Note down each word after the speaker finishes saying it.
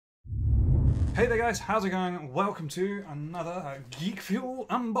Hey there guys, how's it going? Welcome to another GeekFuel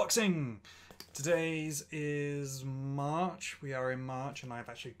unboxing. Today's is March, we are in March and I've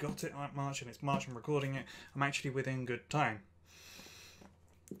actually got it like March and it's March, I'm recording it. I'm actually within good time.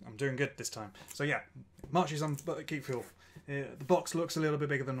 I'm doing good this time. So yeah, March is on GeekFuel. The box looks a little bit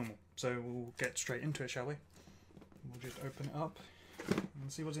bigger than normal, so we'll get straight into it, shall we? We'll just open it up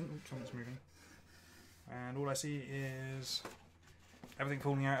and see what's in. Oops, something's moving. And all I see is everything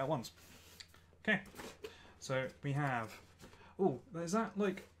falling out at once. Okay, so we have, oh, there's that,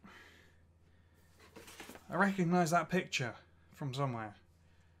 like, I recognise that picture from somewhere,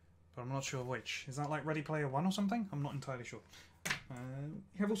 but I'm not sure which. Is that like Ready Player One or something? I'm not entirely sure. You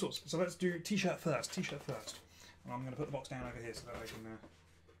have all sorts, so let's do t-shirt first, And I'm going to put the box down over here so that I can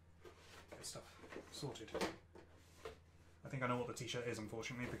get stuff sorted. I think I know what the t-shirt is,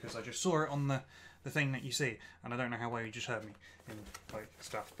 unfortunately, because I just saw it on the thing that you see, and I don't know how well you just heard me in like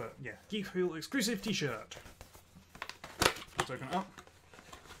stuff, but yeah, GeekFuel exclusive t-shirt. Let's open it up.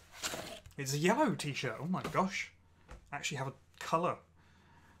 It's a yellow t-shirt. Oh my gosh! I actually have a colour.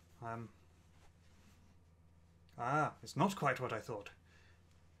 It's not quite what I thought.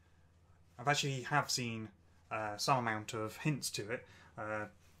 I've actually seen some amount of hints to it.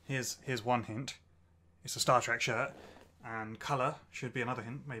 Here's one hint. It's a Star Trek shirt. And colour should be another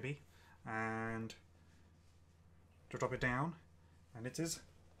hint, maybe. And to drop it down, and it is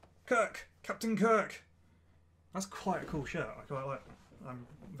Kirk, Captain Kirk. That's quite a cool shirt. I quite like. I'm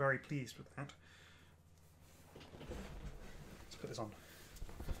very pleased with that. Let's put this on.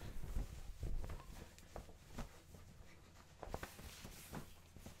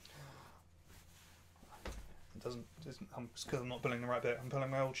 It doesn't. It's because I'm not pulling the right bit. I'm pulling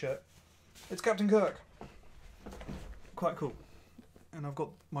my old shirt. It's Captain Kirk. Quite cool. And I've got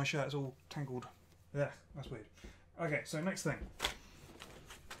my shirts all tangled. Yeah, that's weird. Okay, so next thing.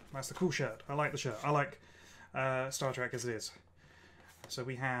 That's the cool shirt. I like the shirt. I like Star Trek as it is. So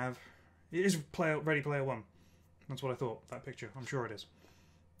we have. It is Ready Player One. That's what I thought. That picture. I'm sure it is.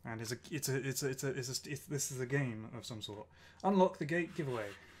 And this is a game of some sort. Unlock the gate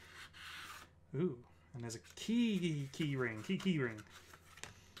giveaway. Ooh, and there's a key ring.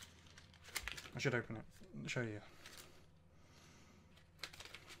 I should open it. Show you.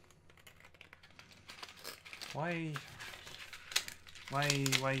 Why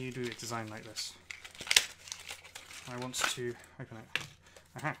you do it designed like this? I want to open it.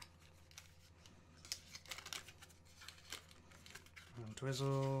 Aha! And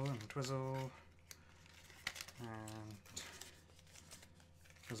twizzle, and twizzle. And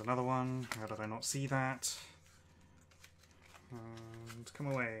there's another one. How did I not see that? And come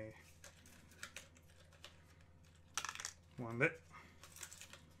away. One bit.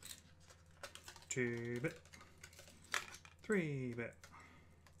 2 bit. 3 bit.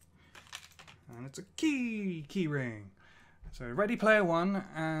 And it's a key ring. So Ready Player One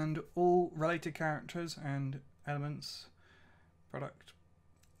and all related characters and elements. Product.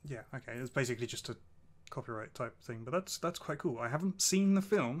 Yeah, okay, it's basically just a copyright type thing, but that's quite cool. I haven't seen the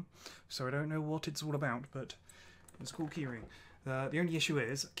film, so I don't know what it's all about, but it's a cool keyring. The only issue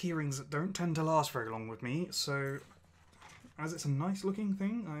is keyrings don't tend to last very long with me, so as it's a nice looking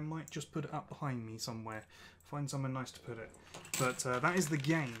thing, I might just put it up behind me somewhere. Find somewhere nice to put it. But that is the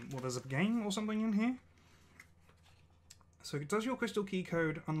game. Well, there's a game or something in here. So does your crystal key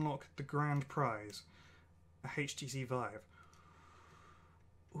code unlock the grand prize? A HTC Vive.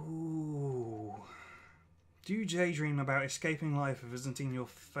 Ooh. Do you daydream about escaping life and visiting your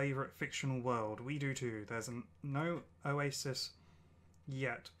favourite fictional world? We do too. There's no Oasis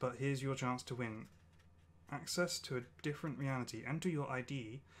yet, but here's your chance to win. Access to a different reality. Enter your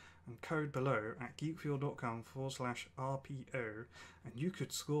ID and code below at geekfuel.com/RPO and you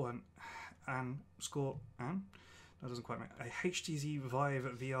could score that doesn't quite make a HTC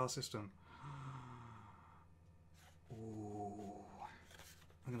Vive VR system. Ooh.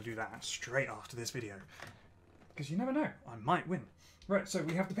 I'm going to do that straight after this video. Because you never know, I might win. Right, so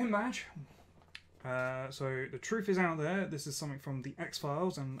we have the pin badge. So the truth is out there. This is something from the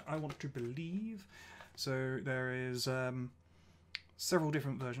X-Files and I want to believe. So there is several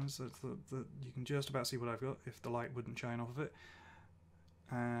different versions that you can just about see what I've got if the light wouldn't shine off of it.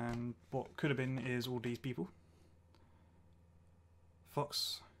 And what could have been is all these people.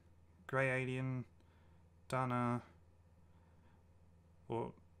 Fox, Grey Alien, Dana,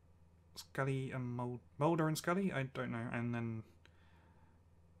 or Scully and Mulder and Scully, I don't know, and then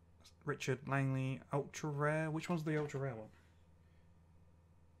Richard Langley, Ultra Rare. Which one's the Ultra Rare one?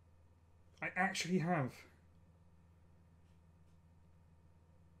 I actually have.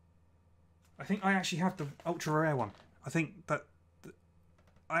 I think I actually have the Ultra Rare one. I think that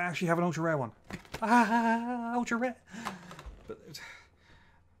I actually have an ultra rare one. Ah, ultra rare. But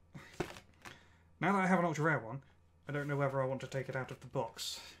now that I have an ultra rare one, I don't know whether I want to take it out of the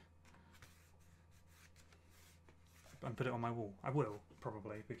box and put it on my wall. I will,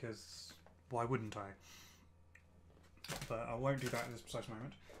 probably, because why wouldn't I? But I won't do that at this precise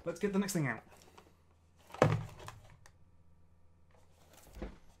moment. Let's get the next thing out.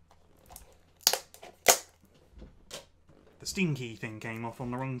 The Steam key thing came off on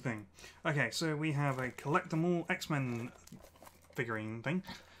the wrong thing. Okay, so we have a collect them all X-Men figurine thing.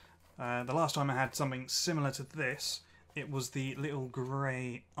 The last time I had something similar to this, it was the little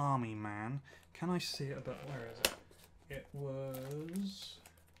grey army man. Can I see it a bit? Where is it? It was...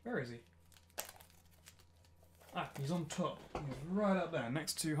 Where is he? Ah, he's on top. He's right up there,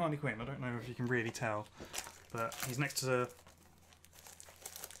 next to Harley Quinn. I don't know if you can really tell, but he's next to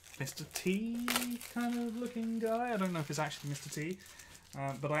Mr. T kind of looking guy. I don't know if it's actually Mr. T,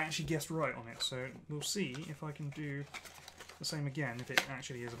 but I actually guessed right on it, so we'll see if I can do the same again, if it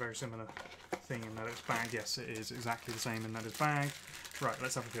actually is a very similar thing in that it's bag. Yes, it is exactly the same in that it's bag. Right,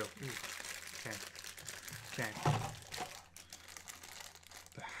 let's have a feel. Ooh. Okay. Okay.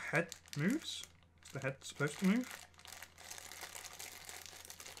 The head moves? Is the head supposed to move?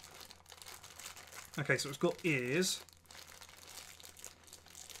 Okay, so it's got ears.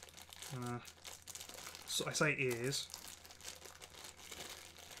 So I say ears.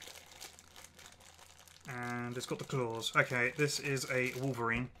 And it's got the claws. Okay, this is a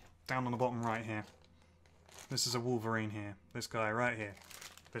Wolverine. Down on the bottom right here. This is a Wolverine here. This guy right here.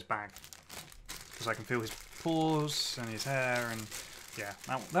 This bag. Because I can feel his paws and his hair and... Yeah,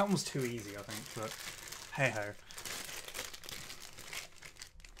 that one was too easy, I think, but hey-ho.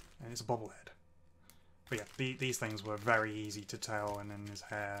 And it's a bobblehead. But yeah, these things were very easy to tell, and then his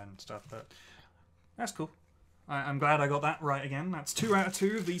hair and stuff, but that's cool. I'm glad I got that right again. That's 2 out of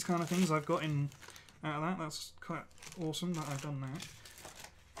 2 of these kind of things I've got in out of that. That's quite awesome that I've done that.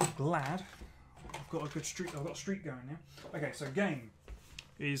 I'm glad I've got a good streak. I've got a streak going now. Okay, so game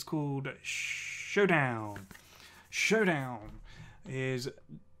is called Showdown. Showdown is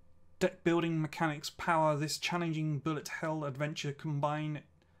deck building mechanics power this challenging bullet hell adventure combine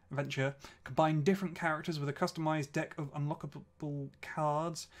different characters with a customized deck of unlockable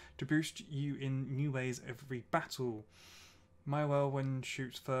cards to boost you in new ways every battle. Mywell when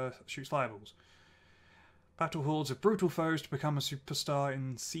shoots fireballs. Battle hordes of brutal foes to become a superstar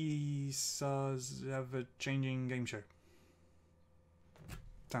in Caesar's ever-changing game show.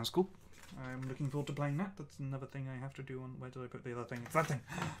 Sounds cool. I'm looking forward to playing that. That's another thing I have to do on... Where did I put the other thing? It's that thing!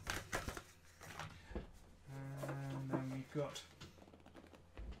 And then we've got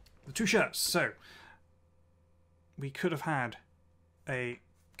the 2 shirts. So, we could have had a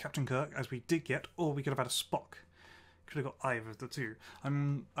Captain Kirk, as we did get, or we could have had a Spock. Could have got either of the two.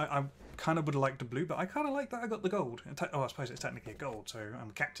 I kind of would have liked the blue, but I kind of like that I got the gold. Oh, I suppose it's technically a gold, so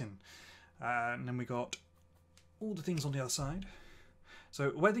I'm Captain. And then we got all the things on the other side. So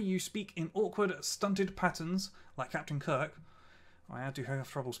whether you speak in awkward, stunted patterns like Captain Kirk, I do have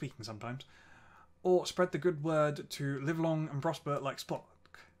trouble speaking sometimes, or spread the good word to live long and prosper like Spock.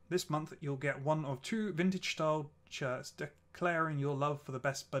 This month you'll get one of 2 vintage-style shirts declaring your love for the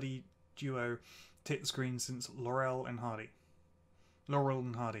best buddy duo to hit the screen since Laurel and Hardy. Laurel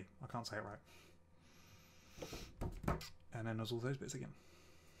and Hardy. I can't say it right. And then there's all those bits again.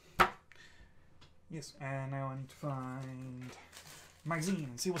 Yes, and now I need to find magazine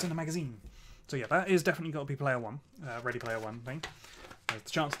and see what's in the magazine. So yeah, that is definitely got to be Player 1, Ready Player 1 thing. There's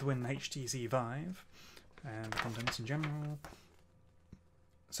the chance to win the HTC Vive and the contents in general.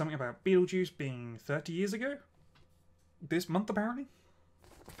 Something about Beetlejuice being 30 years ago? This month apparently?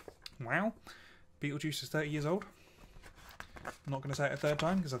 Wow. Beetlejuice is 30 years old. I'm not going to say it a 3rd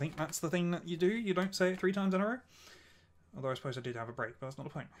time because I think that's the thing that you do. You don't say it 3 times in a row. Although I suppose I did have a break, but that's not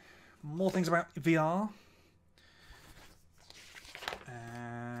the point. More things about VR.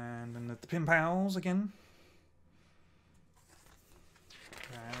 And then the Pin Pals again.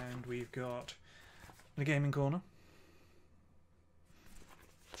 And we've got the gaming corner.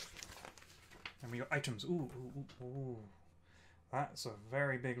 And we got items. Ooh, ooh, ooh. That's a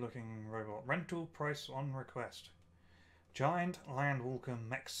very big looking robot. Rental price on request. Giant Landwalker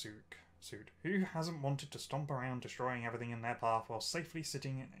mech suit. Who hasn't wanted to stomp around destroying everything in their path while safely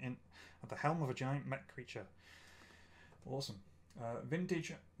sitting at the helm of a giant mech creature? Awesome.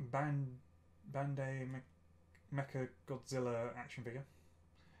 Vintage Bandai Mecha Godzilla action figure.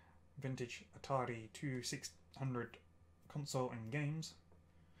 Vintage Atari 2600 console and games.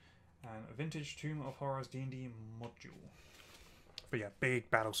 And a vintage Tomb of Horrors D&D module. But yeah, big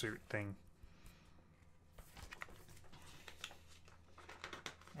battlesuit thing.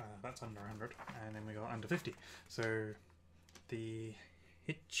 that's under 100, and then we got under 50. So the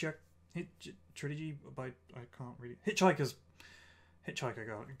trilogy by I can't really Hitchhiker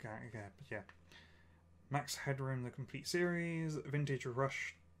got yeah. Max Headroom, the complete series, Vintage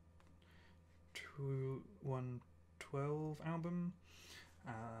Rush 112 album,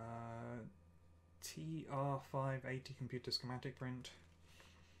 TR580 computer schematic print,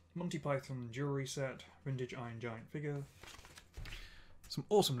 Monty Python jewelry set, vintage Iron Giant figure. Some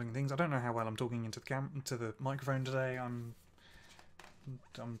awesome looking things. I don't know how well I'm talking into the microphone today. I'm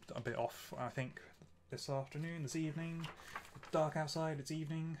a bit off, I think, this evening. It's dark outside, it's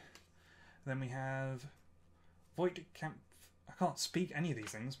evening. Then we have Void Camp. I can't speak any of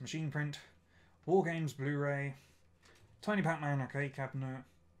these things. Machine print, War Games Blu-ray, Tiny Pac-Man arcade cabinet,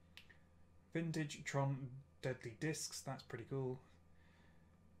 Vintage Tron Deadly Discs. That's pretty cool.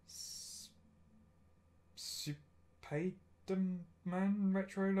 Spider-Man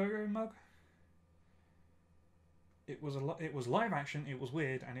retro logo mug. It was live action, it was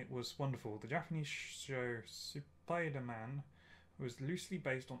weird, and it was wonderful. The Japanese show Spider-Man was loosely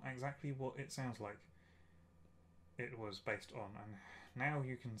based on exactly what it sounds like it was based on, and now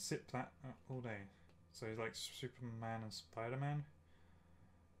you can sip that all day. So it's like Superman and Spider-Man.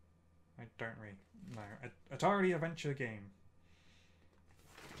 I don't really know. Atari adventure game.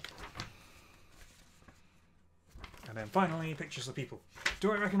 And then finally, pictures of people.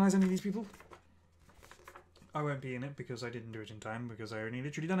 Do I recognise any of these people? I won't be in it because I didn't do it in time, because I only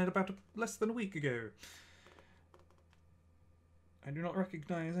literally done it about less than a week ago. I do not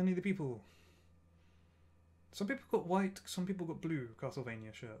recognise any of the people. Some people got white, some people got blue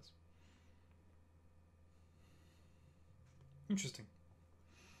Castlevania shirts. Interesting.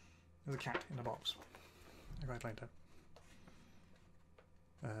 There's a cat in a box. I'll go later.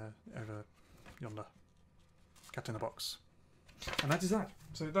 Over yonder. Cat in a box. And that is that.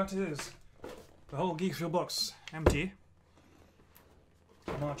 So that is the whole GeekFuel box empty.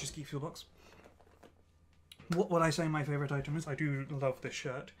 March's GeekFuel box. What would I say my favourite item is? I do love this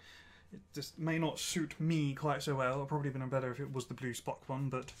shirt. It just may not suit me quite so well. It would probably been better if it was the blue Spock one,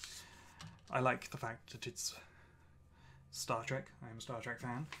 but I like the fact that it's Star Trek. I'm a Star Trek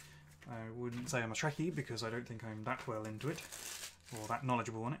fan. I wouldn't say I'm a Trekkie because I don't think I'm that well into it, or that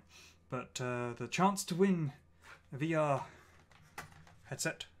knowledgeable on it. But the chance to win a VR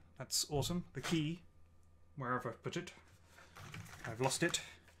headset, that's awesome. The key, wherever I've put it, I've lost it.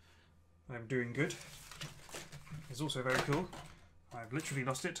 I'm doing good. It's also very cool. I've literally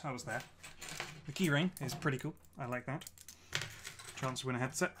lost it. I was there. The keyring is pretty cool. I like that. Chance to win a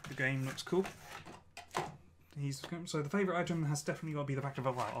headset. The game looks cool. So the favourite item has definitely got to be the fact of,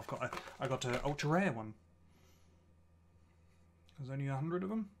 well, I got an ultra rare one. There's only 100 of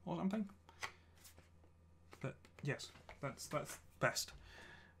them or something. But yes, that's best.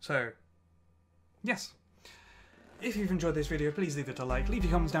 So yes. If you've enjoyed this video, please leave it a like, leave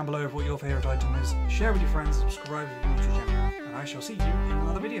your comments down below of what your favourite item is, share with your friends, subscribe if you're new to the channel, and I shall see you in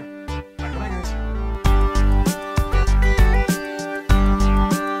another video. Bye for now, guys.